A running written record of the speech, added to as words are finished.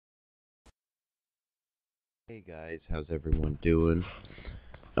Hey guys, how's everyone doing?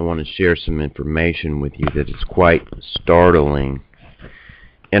 I want to share some information with you that is quite startling.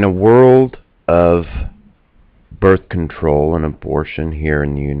 In a world of birth control and abortion here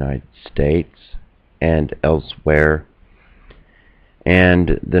in the United States and elsewhere,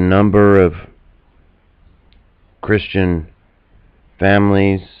 and the number of Christian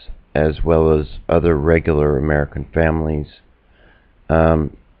families as well as other regular American families,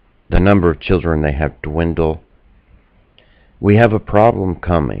 the number of children they have dwindle. We have a problem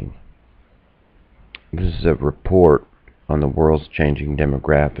coming. This is a report on the world's changing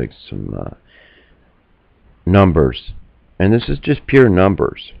demographics, some numbers. And this is just pure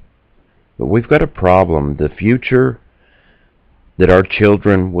numbers. But we've got a problem. The future that our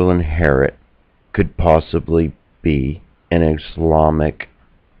children will inherit could possibly be an Islamic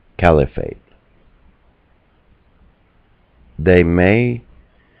caliphate. They may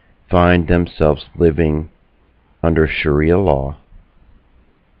find themselves living under Sharia law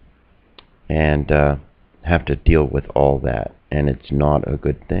and have to deal with all that, and it's not a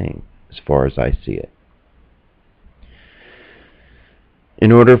good thing as far as I see it.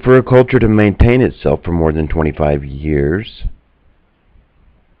 In order for a culture to maintain itself for more than 25 years,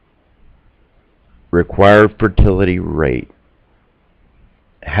 required fertility rate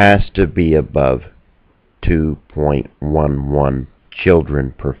has to be above 2.11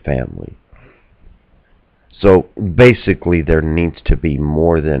 children per family. So basically there needs to be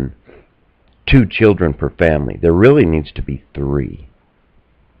more than 2 children per family. There really needs to be 3.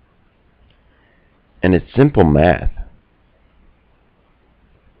 And it's simple math.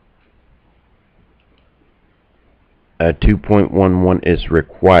 A 2.11 is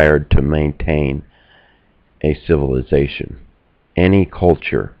required to maintain a civilization, any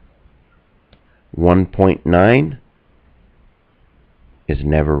culture. 1.9 is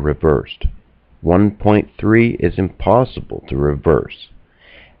never reversed. 1.3 is impossible to reverse.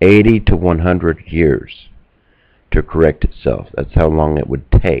 80 to 100 years to correct itself. That's how long it would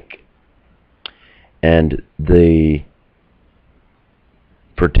take. And the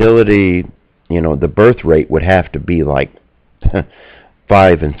fertility, the birth rate would have to be like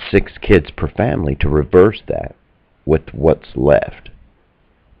 5 and 6 kids per family to reverse that with what's left.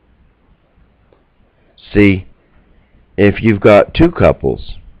 See, if you've got 2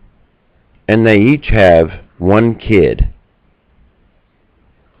 couples and they each have 1 kid,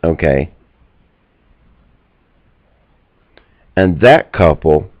 okay, and that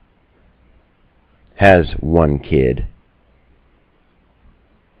couple has 1 kid,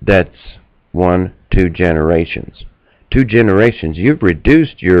 that's 2 generations. 2 generations, you've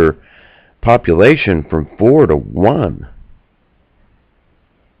reduced your population from 4 to 1.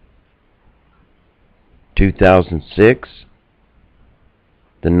 2006,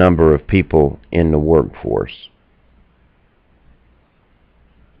 the number of people in the workforce.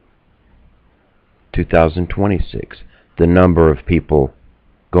 2026, the number of people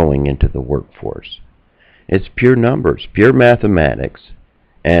going into the workforce. It's pure numbers, pure mathematics,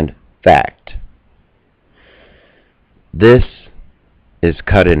 and fact. This is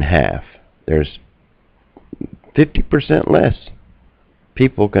cut in half. There's 50% less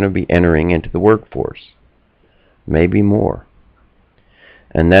people going to be entering into the workforce. Maybe more.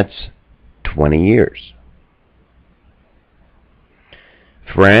 And that's 20 years.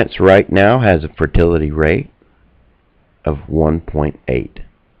 France right now has a fertility rate of 1.8.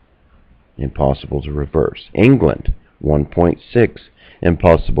 Impossible to reverse. England, 1.6.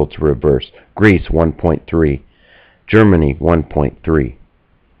 Impossible to reverse. Greece, 1.3. Germany, 1.3.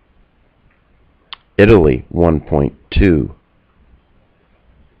 Italy, 1.2.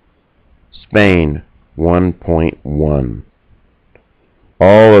 Spain, 1.1.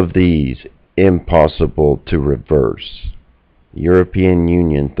 All of these impossible to reverse. European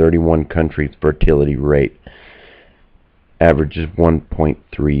Union, 31 countries, fertility rate averages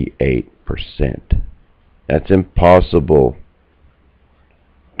 1.38%. That's impossible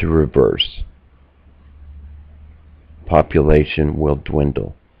to reverse. Population will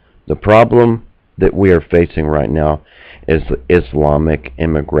dwindle. The problem that we are facing right now is Islamic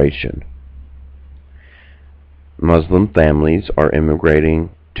immigration. Muslim families are immigrating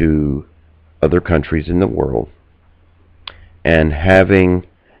to other countries in the world and having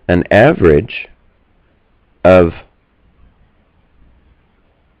an average of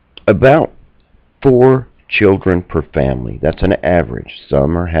about 4 children per family. That's an average.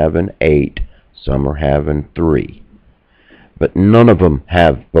 Some are having 8, some are having 3. But none of them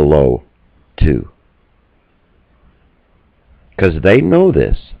have below 2. Because they know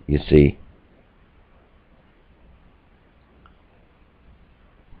this, you see.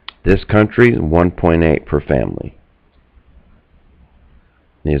 This country, 1.8 per family.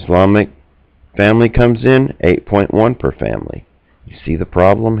 The Islamic family comes in, 8.1 per family. You see the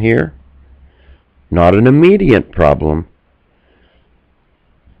problem here? Not an immediate problem,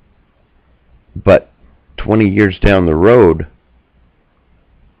 but 20 years down the road,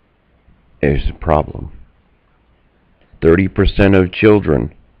 there's a problem. 30% of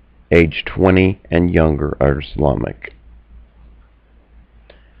children aged 20 and younger are Islamic.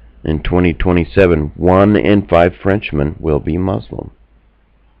 In 2027, 1 in 5 Frenchmen will be Muslim.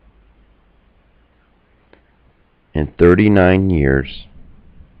 In 39 years,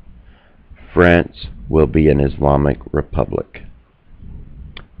 France will be an Islamic republic.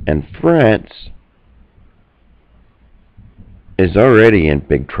 And France is already in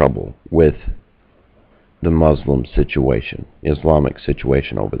big trouble with the Muslim situation, Islamic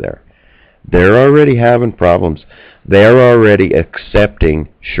situation over there. They're already having problems. They're already accepting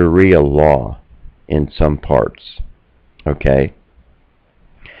Sharia law in some parts. Okay?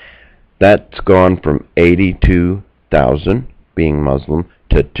 That's gone from 82,000 being Muslim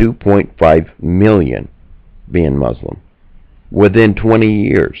to 2.5 million being Muslim within 20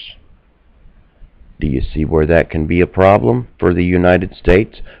 years. Do you see where that can be a problem for the United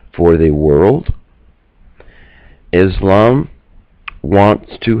States, for the world? Islam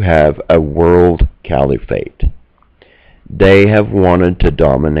wants to have a world caliphate. They have wanted to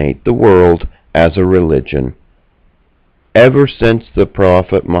dominate the world as a religion ever since the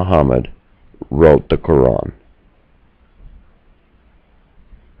Prophet Muhammad wrote the Quran.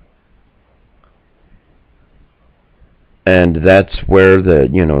 And that's where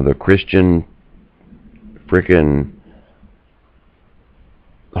the Christian frickin'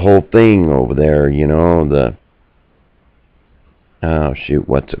 whole thing over there, oh shoot,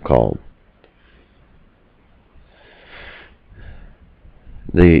 what's it called?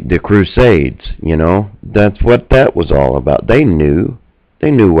 The Crusades, that's what that was all about. They knew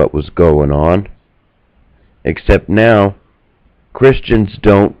what was going on. Except now, Christians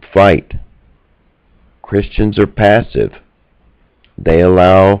don't fight. Christians are passive. They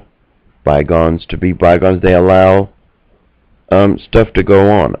allow bygones to be bygones. They allow stuff to go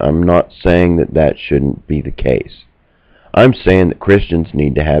on. I'm not saying that shouldn't be the case. I'm saying that Christians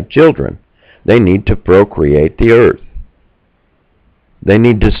need to have children. They need to procreate the earth. They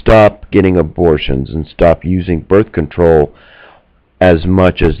need to stop getting abortions and stop using birth control as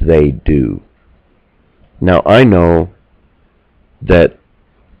much as they do. Now, I know that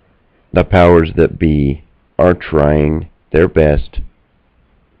the powers that be are trying their best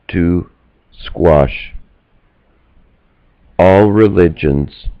to squash all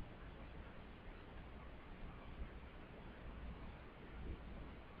religions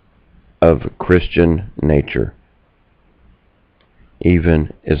of Christian nature,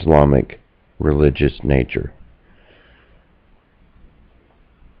 even Islamic religious nature.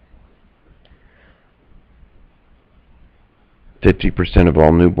 %50 of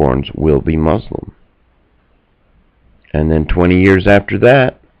all newborns will be Muslim. And then 20 years after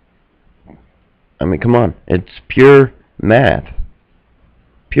that, I mean, come on, it's pure math.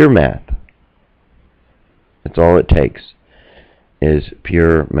 Pure math. That's all it takes, is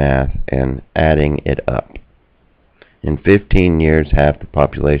pure math and adding it up. In 15 years, half the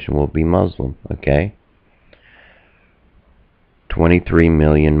population will be Muslim, okay? 23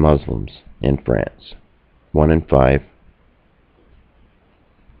 million Muslims in France. 1 in 5.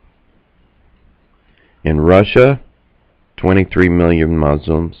 In Russia, 23 million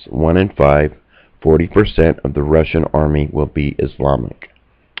Muslims, 1 in 5. 40% of the Russian army will be Islamic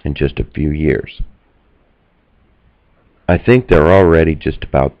in just a few years. I think they're already just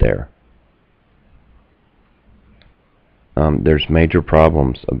about there. There's major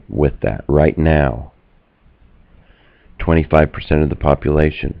problems with that right now. 25% of the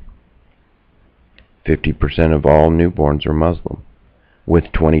population. 50% of all newborns are Muslim,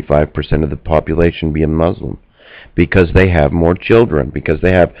 with 25% of the population being Muslim, because they have more children, because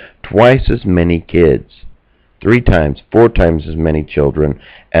they have twice as many kids, 3 times, 4 times as many children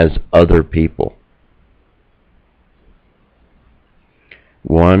as other people.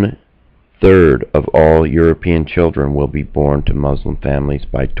 1/3 of all European children will be born to Muslim families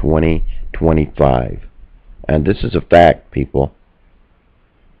by 2025. And this is a fact, people.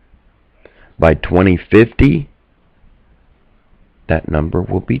 By 2050, that number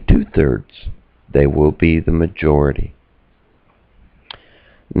will be 2/3. They will be the majority.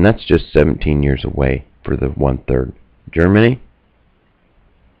 And that's just 17 years away for the 1/3. Germany,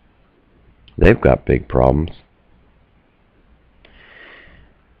 they've got big problems.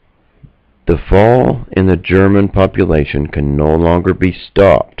 The fall in the German population can no longer be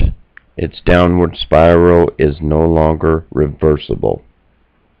stopped. Its downward spiral is no longer reversible.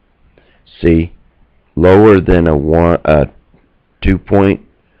 See, lower than a 2 point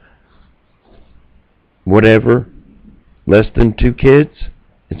whatever, less than 2 kids,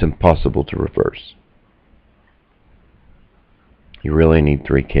 it's impossible to reverse. You really need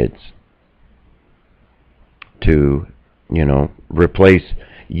 3 kids to, replace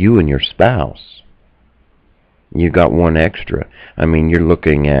you and your spouse. You got 1 extra. I mean, you're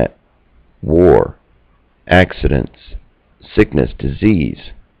looking at war, accidents, sickness,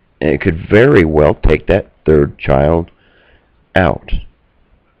 disease. And it could very well take that 3rd child out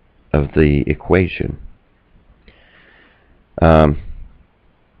of the equation. But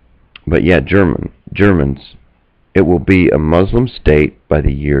yeah, Germans, it will be a Muslim state by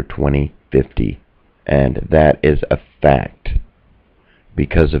the year 2050. And that is a fact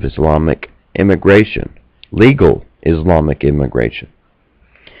because of Islamic immigration, legal Islamic immigration.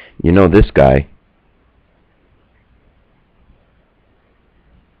 You know this guy,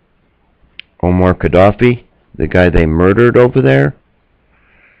 Omar Gaddafi, the guy they murdered over there,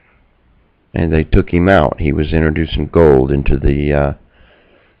 and they took him out. He was introducing gold into the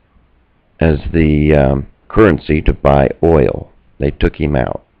as the currency to buy oil. They took him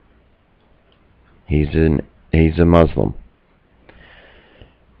out. He's a Muslim.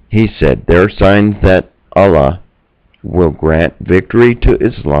 He said, there are signs that Allah will grant victory to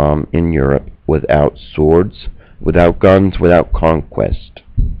Islam in Europe without swords, without guns, without conquest.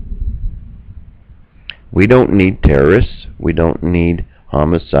 We don't need terrorists. We don't need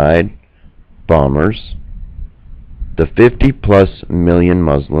homicide bombers. The 50+ million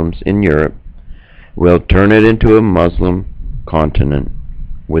Muslims in Europe will turn it into a Muslim continent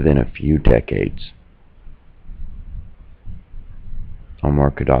within a few decades.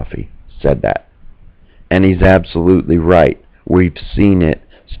 Omar Gaddafi said that. And he's absolutely right. We've seen it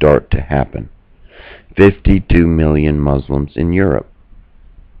start to happen. 52 million Muslims in Europe.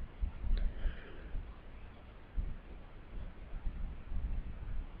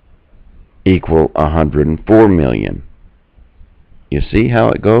 Equal 104 million. You see how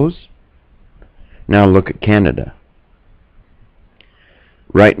it goes? Now look at Canada.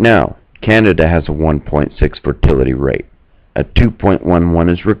 Right now, Canada has a 1.6 fertility rate. A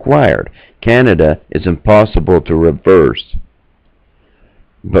 2.11 is required. Canada is impossible to reverse.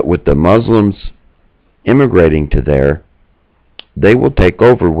 But with the Muslims immigrating to there, they will take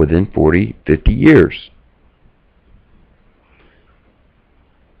over within 40, 50 years.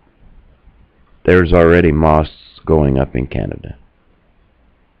 There's already mosques going up in Canada.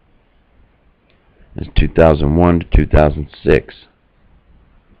 It's 2001 to 2006.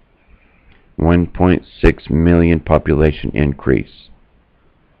 1.6 million population increase.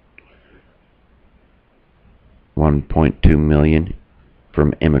 1.2 million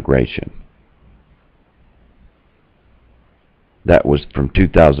from immigration. That was from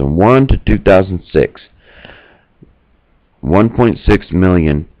 2001 to 2006. 1.6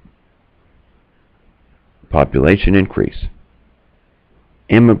 million population increase.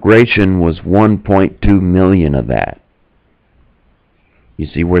 Immigration was 1.2 million of that. You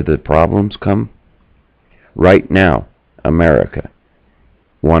see where the problems come? Right now, America,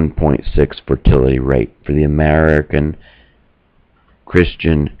 1.6 fertility rate for the American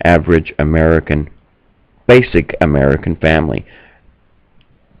Christian, average American, basic American family.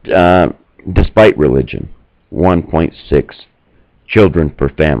 Despite religion, 1.6 children per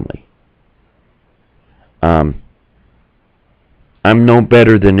family. I'm no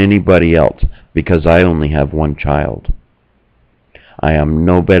better than anybody else because I only have 1 child. I am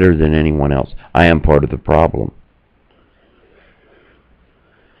no better than anyone else. I am part of the problem.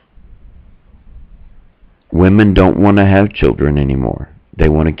 Women don't want to have children anymore. They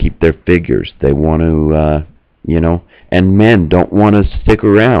want to keep their figures. They want to, and men don't want to stick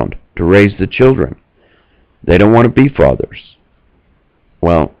around to raise the children. They don't want to be fathers.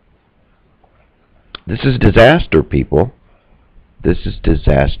 Well, this is disaster, people. This is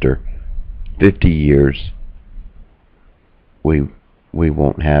disaster. 50 years, we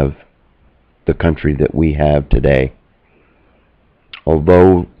won't have the country that we have today.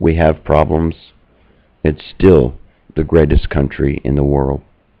 Although we have problems, it's still the greatest country in the world,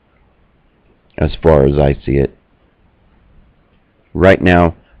 as far as I see it. Right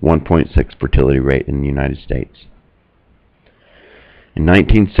now, 1.6 fertility rate in the United States. In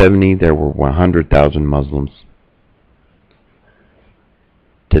 1970, there were 100,000 Muslims.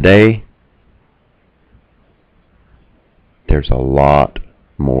 Today, there's a lot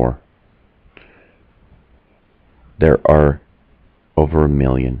more. There are over 1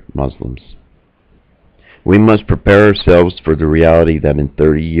 million Muslims We must prepare ourselves for the reality that in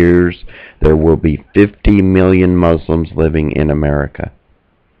 30 years there will be 50 million Muslims living in America.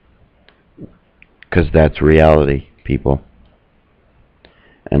 Because that's reality, people.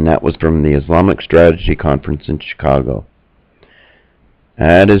 And that was from the Islamic Strategy Conference in Chicago.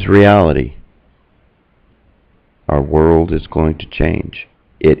 That is reality. Our world is going to change.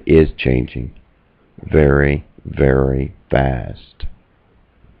 It is changing very, very fast.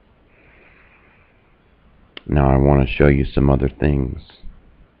 Now I want to show you some other things.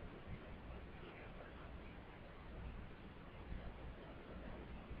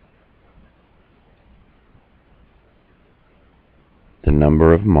 The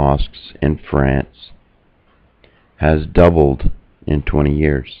number of mosques in France has doubled in 20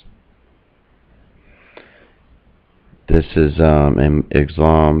 years. This is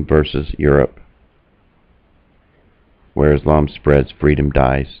Islam versus Europe. Where Islam spreads, freedom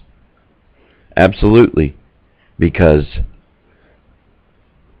dies. Absolutely. Because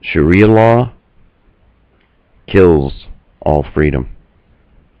Sharia law kills all freedom.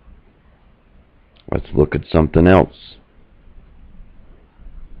 Let's look at something else.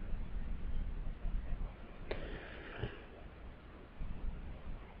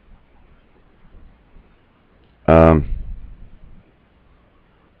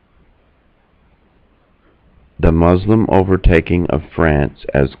 The Muslim overtaking of France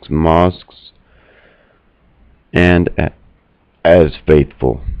as mosques and as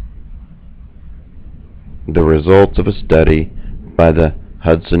faithful. The results of a study by the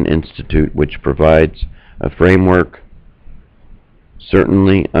Hudson Institute, which provides a framework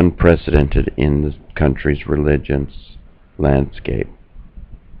certainly unprecedented in the country's religious landscape.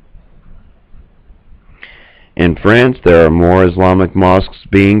 In France, there are more Islamic mosques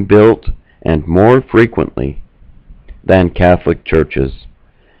being built and more frequently than Catholic churches,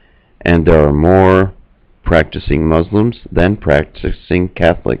 and there are more practicing Muslims than practicing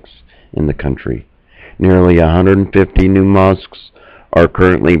Catholics in the country. Nearly 150 new mosques are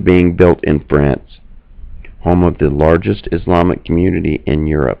currently being built in France, home of the largest Islamic community in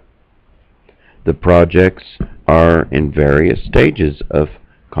Europe. The projects are in various stages of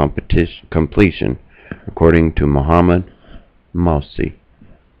completion, according to Mohammad,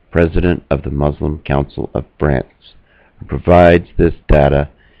 president of the Muslim Council of France, who provides this data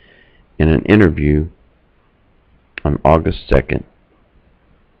in an interview on August 2nd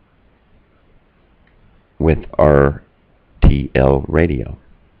with RTL Radio.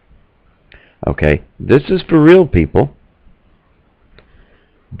 Okay, this is for real, people.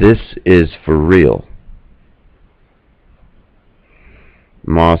 This is for real.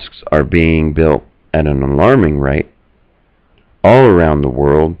 Mosques are being built at an alarming rate all around the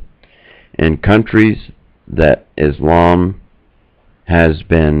world in countries that Islam has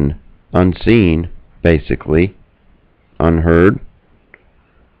been unseen, basically, unheard.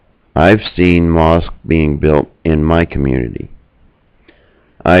 I've seen mosques being built in my community.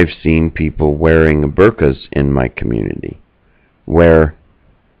 I've seen people wearing burqas in my community, where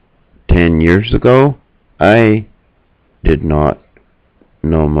 10 years ago I did not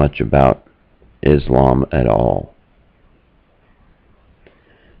know much about Islam at all.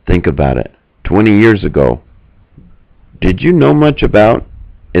 Think about it. 20 years ago, did you know much about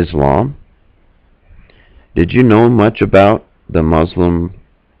Islam? Did you know much about the Muslim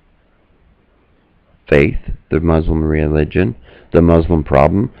faith, the Muslim religion, the Muslim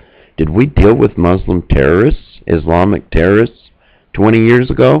problem? Did we deal with Muslim terrorists, Islamic terrorists, 20 years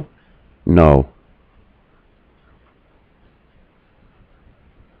ago? No.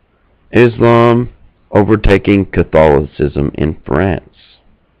 Islam overtaking Catholicism in France.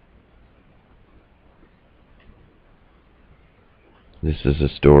 This is a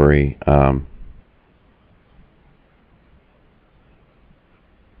story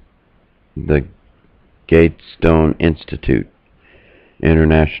the Gatestone Institute,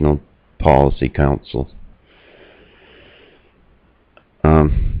 International Policy Council.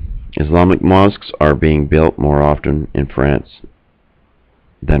 Islamic mosques are being built more often in France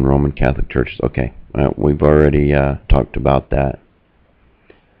than Roman Catholic churches. Okay, we've already talked about that.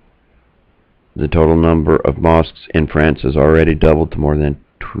 The total number of mosques in France has already doubled to more than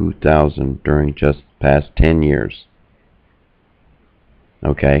 2,000 during just the past 10 years.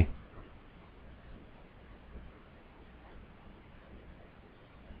 Okay?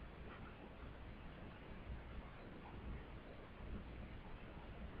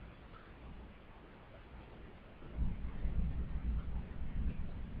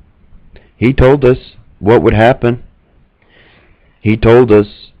 He told us what would happen. He told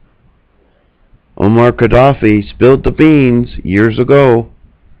us Omar Gaddafi spilled the beans years ago.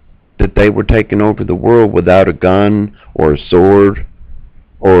 that they were taking over the world without a gun or a sword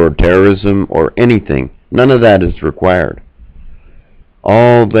or terrorism or anything. None of that is required.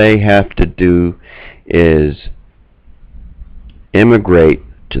 All they have to do is immigrate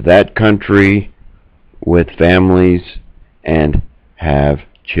to that country with families and have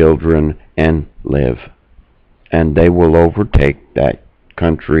children and live. And they will overtake that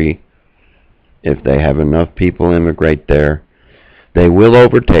country if they have enough people immigrate there. They will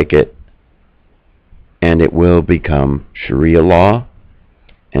overtake it, and it will become Sharia law,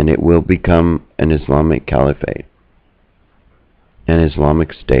 and it will become an Islamic caliphate, an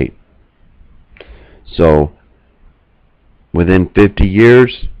Islamic state. So, within 50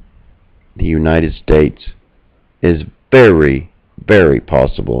 years, the United States is very, very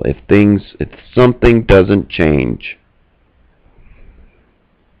possible. If something doesn't change,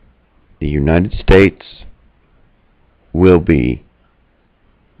 the United States will be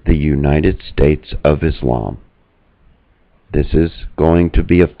the United States of Islam. This is going to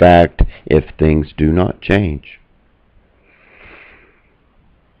be a fact if things do not change.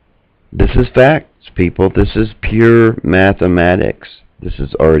 This is facts, people. This is pure mathematics. This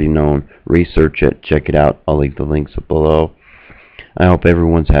is already known. Research it. Check it out. I'll leave the links below. I hope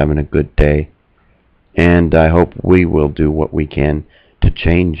everyone's having a good day. And I hope we will do what we can to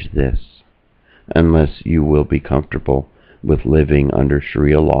change this. Unless you will be comfortable with living under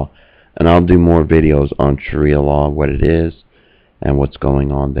Sharia law. And I'll do more videos on Sharia law, what it is, and what's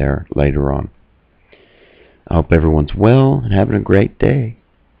going on there later on. I hope everyone's well and having a great day.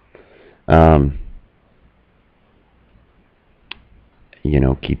 You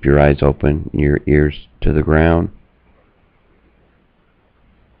know, keep your eyes open, your ears to the ground.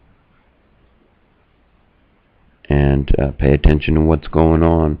 And pay attention to what's going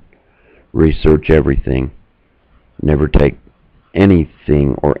on. Research everything. Never take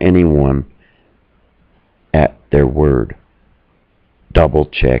anything or anyone at their word. Double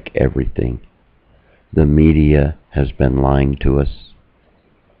check everything. The media has been lying to us.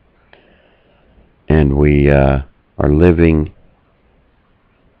 And we are living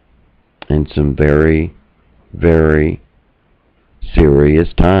in some very, very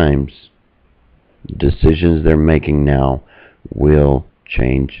serious times. Decisions they're making now will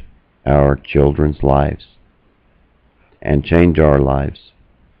change our children's lives and change our lives.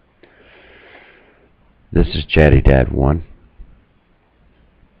 This is Chatty Dad 1.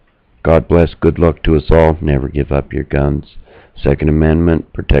 God bless, good luck to us all. Never give up your guns. Second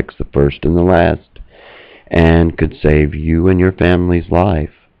Amendment protects the first and the last, and could save you and your family's life.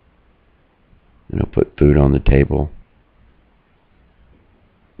 You know, put food on the table.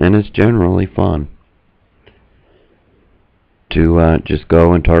 And it's generally fun to just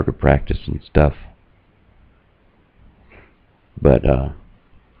go and target practice and stuff. But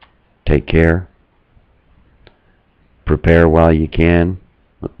take care. Prepare while you can.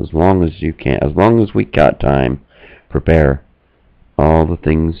 As long as you can. As long as we got time. Prepare all the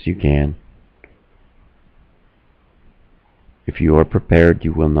things you can. If you are prepared,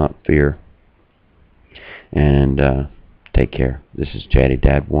 you will not fear. And take care. This is Chatty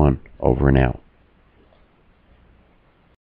Dad 1. Over and out.